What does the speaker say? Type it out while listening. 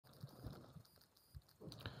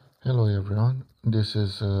Hello everyone, this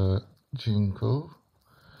is Jinko,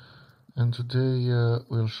 and today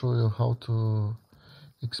we'll show you how to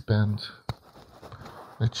expand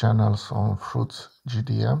the channels on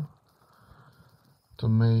Fruits.gdm to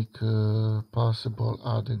make possible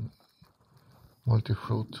adding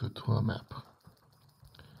multifruit to a map.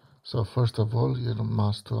 So first of all, you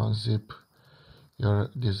must unzip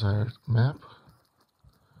your desired map.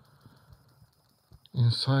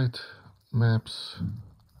 Inside maps,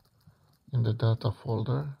 in the data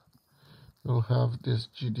folder, you'll have these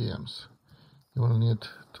GDMs. You will need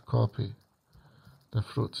to copy the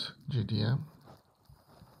fruits GDM.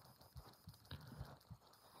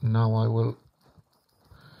 Now I will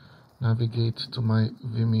navigate to my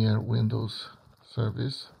Vimier Windows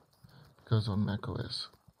service, because on macOS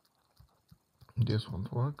this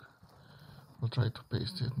won't work. I'll try to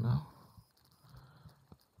paste it now.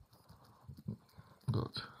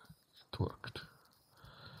 Good, it worked.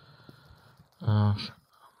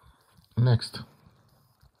 Next,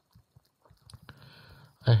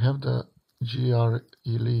 I have the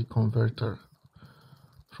GRELE converter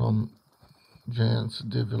from Giants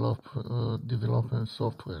Development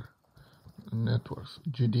Software Networks,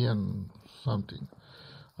 GDN something.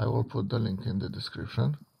 I will put the link in the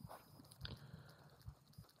description.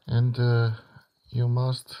 And you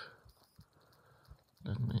must,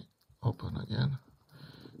 let me open again.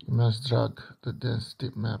 You must drag the density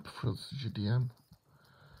map fruits GDM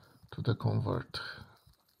to the convert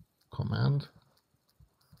command,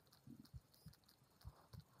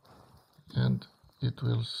 and it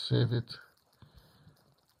will save it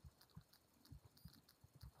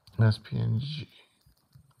as PNG.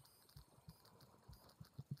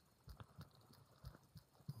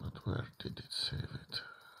 But where did it save it?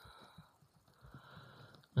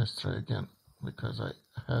 Let's try again, because I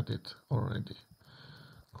had it already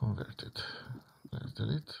converted. Let's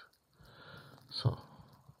delete. So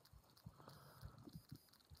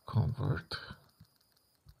convert.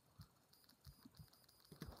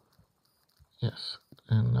 Yes,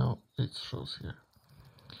 and now it shows here.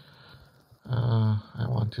 I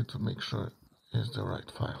wanted to make sure it's the right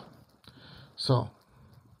file. So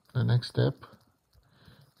the next step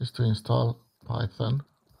is to install Python.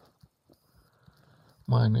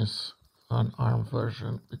 Mine is an ARM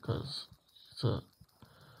version because it's a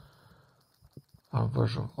ARM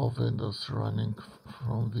version of Windows running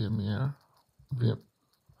from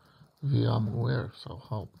VMware. So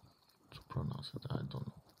how to pronounce it, I don't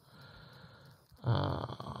know.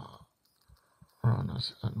 Run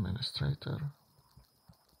as administrator.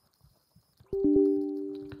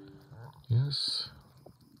 Yes.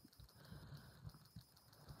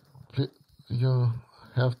 You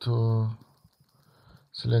have to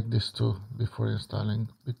select these two before installing,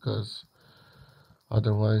 because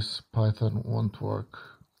otherwise Python won't work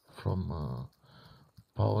from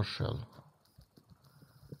PowerShell.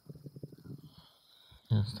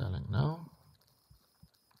 Installing now.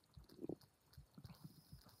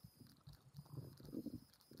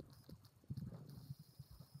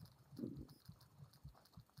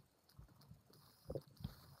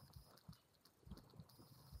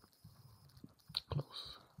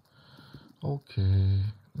 Close. Okay,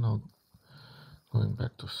 now going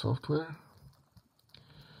back to software,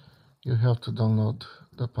 you have to download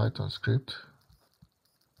the Python script.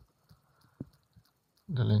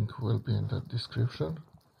 The link will be in the description.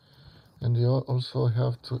 And you also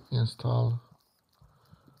have to install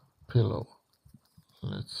Pillow.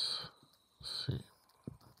 Let's see.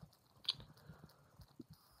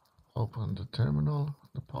 Open the terminal,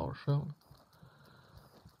 the PowerShell.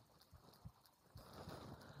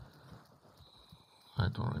 I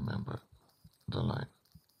don't remember the line.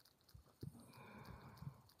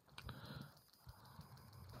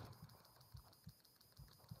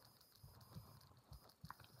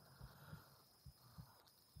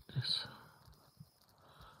 This.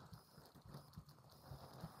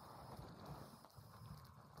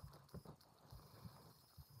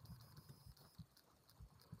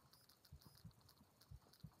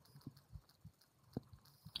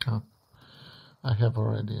 I have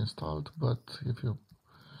already installed, but if you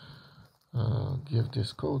give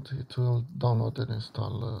this code, it will download and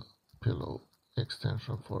install Pillow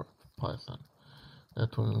extension for Python.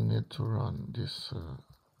 That will need to run this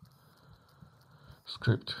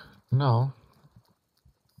script. Now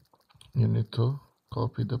you need to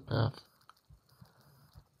copy the path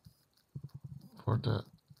for the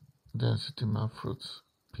density map fruits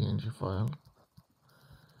PNG file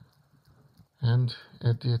and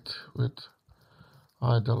edit with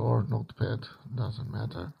idle or notepad, doesn't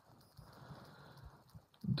matter,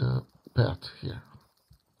 the path here.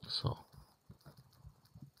 So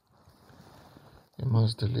You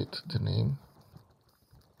must delete the name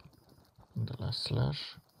and the last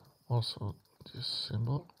slash, also this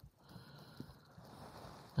symbol.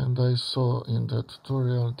 And I saw in the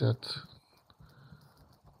tutorial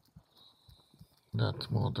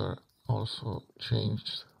that modder also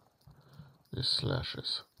changed these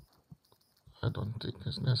slashes. I don't think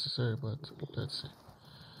it's necessary, but let's see.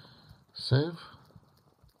 Save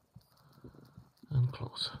and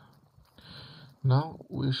close. Now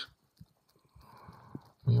we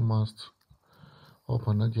must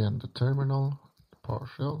open again the terminal,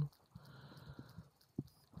 PowerShell,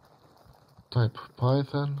 type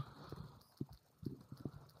Python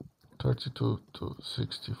 32 to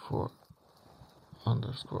 64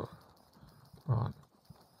 underscore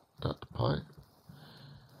run.py,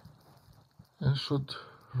 and should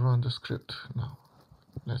run the script now.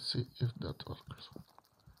 Let's see if that works.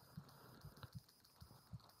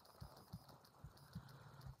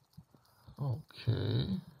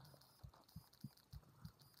 Okay,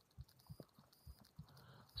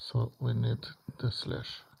 so we need the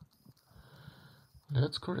slash.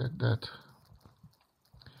 Let's correct that.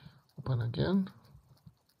 Open again.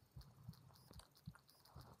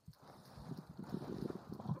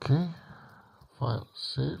 Okay, file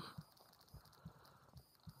save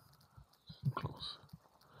and close.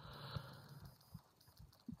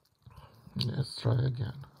 Let's try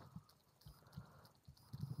again.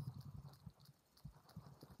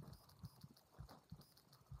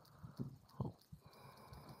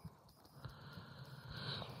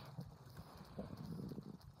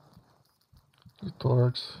 It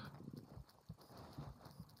works.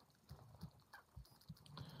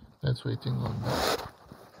 Let's waiting on that.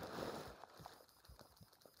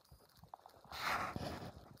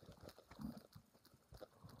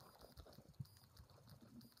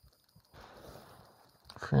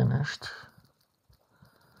 Finished.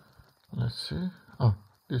 Let's see. Oh,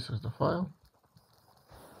 this is the file.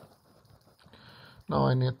 Now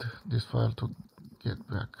I need this file to get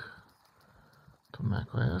back to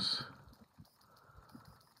macOS.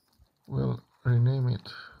 We'll rename it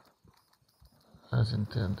as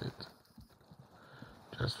intended,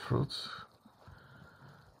 just fruits.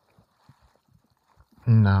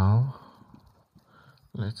 Now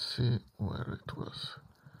let's see where it was.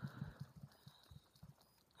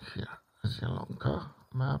 Here, Zielonka,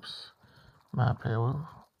 maps, map.eu,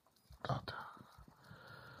 data.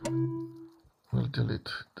 We'll delete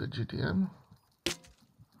the GDM.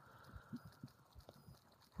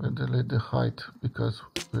 We'll delete the height because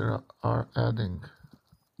we are adding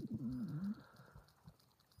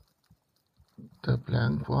the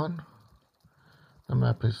blank one. The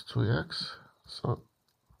map is 2x, so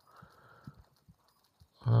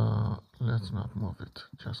let's not move it,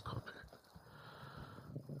 just copy.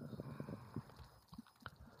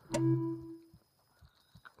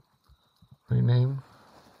 Rename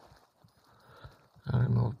and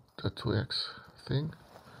remove the 2x thing.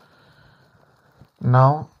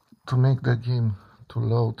 Now, to make the game to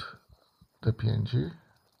load the PNG,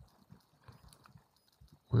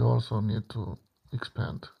 we also need to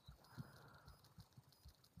expand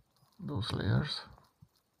those layers.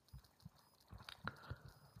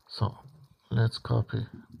 So let's copy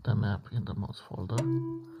the map in the mods folder,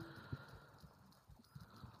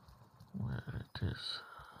 where it is.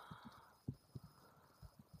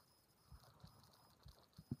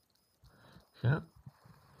 Here,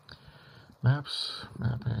 maps,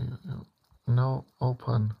 map.eu. Now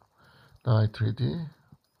open the i3D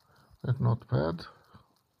with Notepad.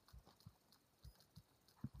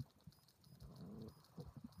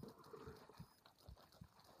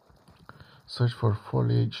 Search for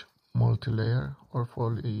foliage multi-layer or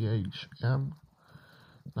foliage M,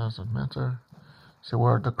 doesn't matter. See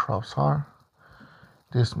where the crops are.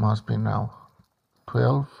 This must be now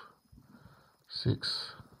 12,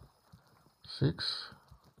 6, 6,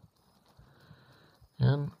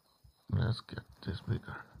 and let's get this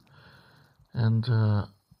bigger. And the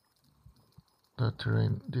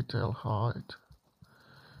terrain detail height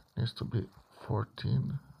needs to be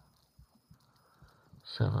 14,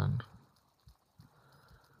 7,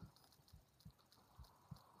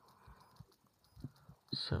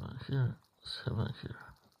 7 here, 7 here.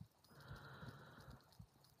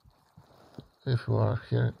 If you are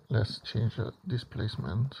here, let's change the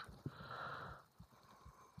displacement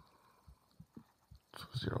to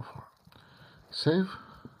 0.4. Save.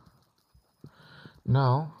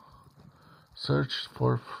 Now search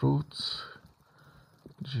for fruits.gdm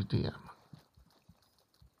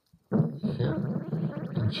here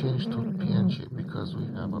and change to PNG because we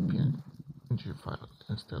have a PNG file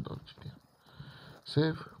instead of GDM.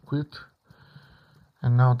 Save, quit,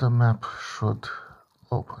 and now the map should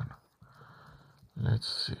open.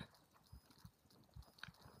 Let's see.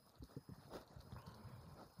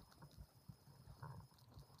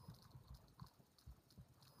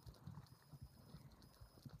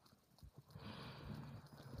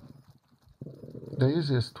 The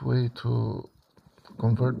easiest way to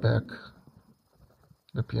convert back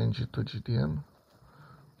the PNG to GDM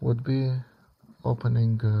would be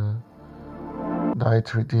opening the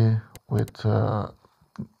i3D with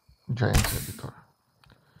Giants Editor.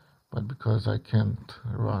 But because I can't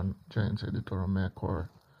run Giants Editor on Mac or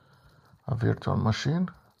a virtual machine,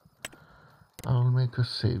 I will make a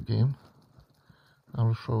save game. I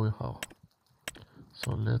will show you how.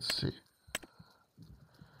 So let's see.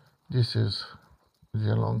 This is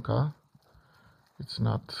Zielonka. It's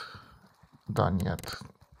not done yet.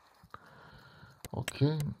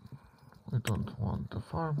 Okay, we don't want the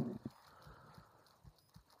farm.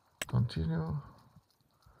 Continue.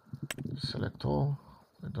 Select all.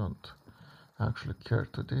 We don't actually care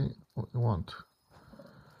today. We want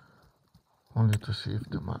only to see if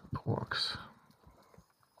the map works.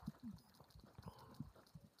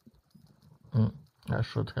 I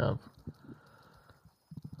should have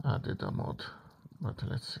added a mod, but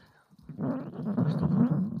let's see. First of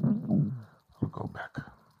all, I'll go back.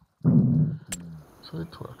 So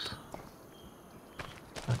it works.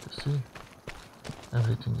 Like you see,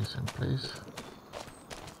 everything is in place.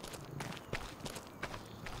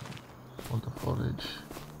 All the foliage,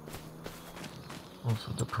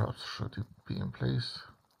 also the props should be in place.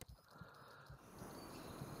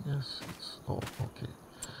 Yes, it's all okay.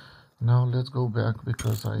 Now let's go back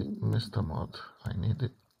because I missed a mod. I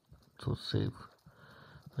needed to save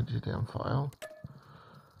the GDM file.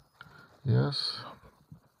 Yes.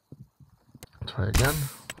 Try again.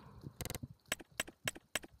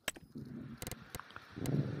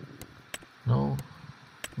 No.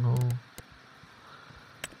 No.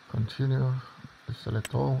 Continue.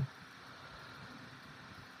 Select all.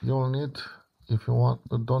 You'll need, if you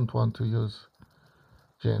don't want to use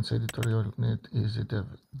Giants Editor, you'll need easy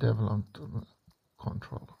development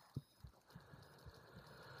control.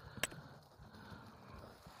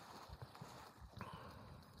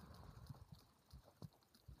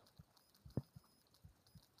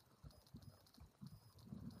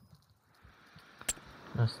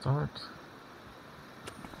 Let's start.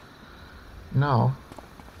 Now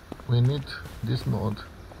we need this node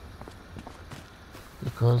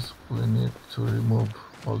because we need to remove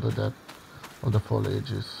all the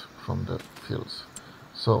foliages from the fields.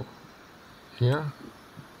 So here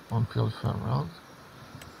on field farm route,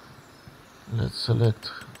 let's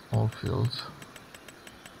select all fields.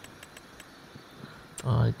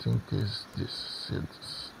 I think is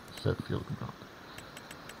this set field ground.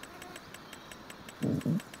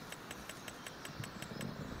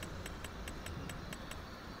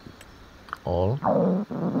 All.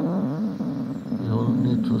 You'll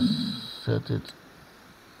need to set it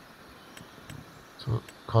to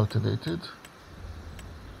cultivated.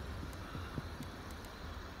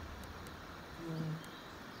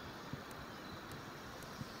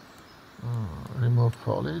 Remove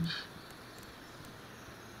foliage.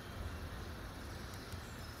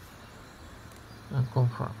 And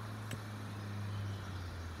confirm.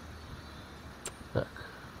 Back.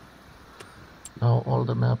 Now all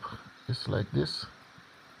the map is like this.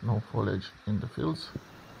 No foliage in the fields.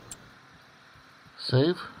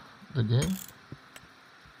 Save the game.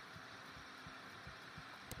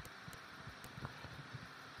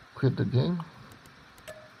 Quit the game.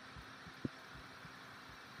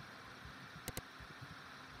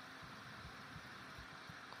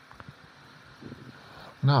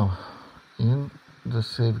 Now, in the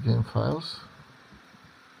save game files,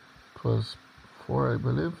 it was 4, I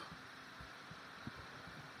believe.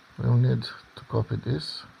 We'll need to copy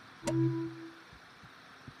this.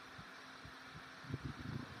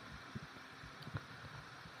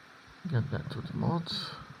 Get back to the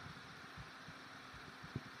mods.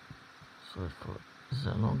 Search for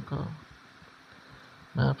Zielonka.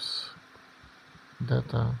 Maps.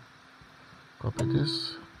 Data. Copy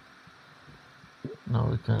this. Now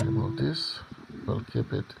we can remove this. We'll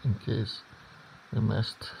keep it in case we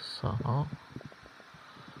messed somehow.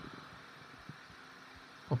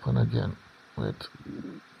 Open again with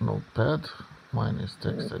Notepad. Mine is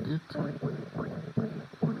text edit.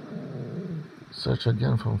 Search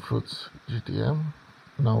again from Fruits.gdm.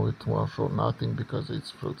 Now it won't show nothing because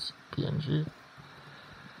it's Fruits PNG.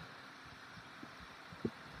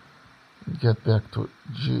 Get back to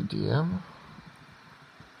GDM.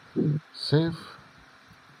 Save.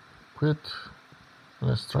 Quit.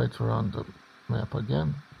 Let's try to run the map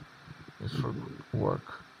again. It should work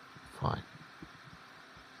fine.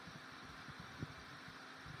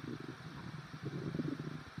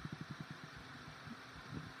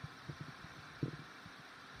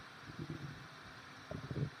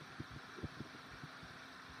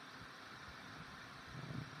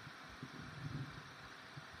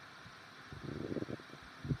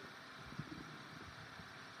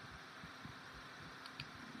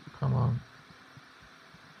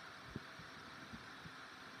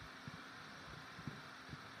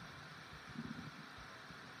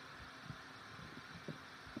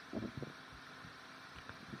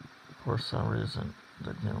 for some reason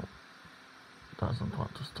the game doesn't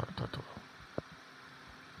want to start at all.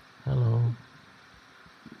 Hello.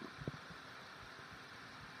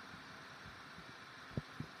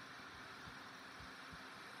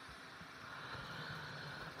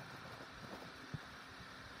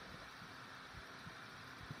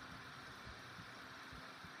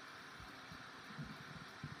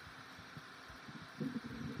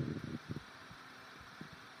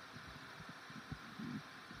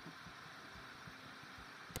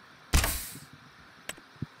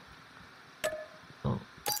 So,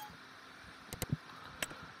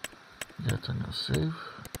 get a new save.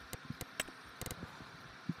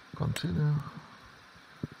 Continue.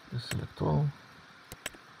 Deselect all.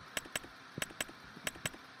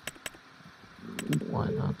 Why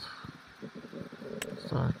not?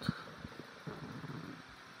 Start.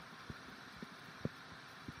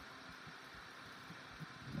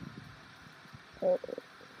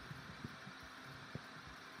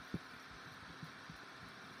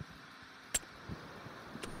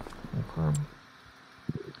 Confirm.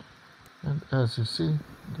 And as you see,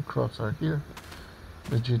 the crops are here.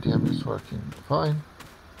 The GDM is working fine.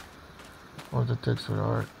 All the textures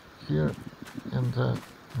are here, and the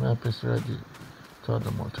map is ready to add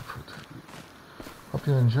the multifruit. Hope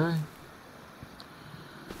you enjoy.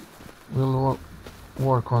 We'll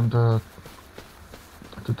work on the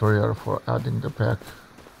tutorial for adding the pack.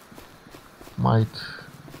 Might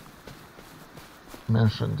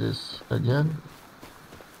mention this again,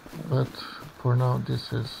 but for now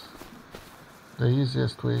this is the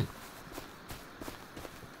easiest way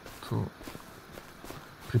to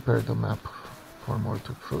prepare the map for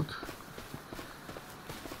multifruit.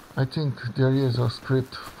 I think there is a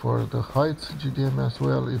script for the heights GDM as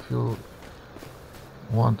well if you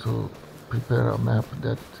want to prepare a map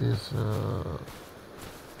that is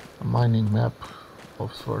a mining map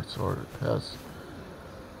of sorts, or has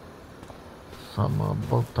some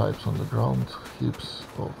bulk types on the ground, heaps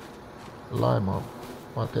of lime or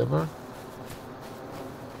whatever.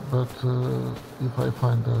 But if I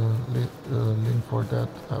find a link for that,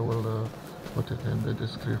 I will put it in the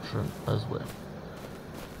description as well.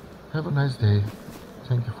 Have a nice day.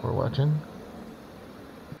 Thank you for watching.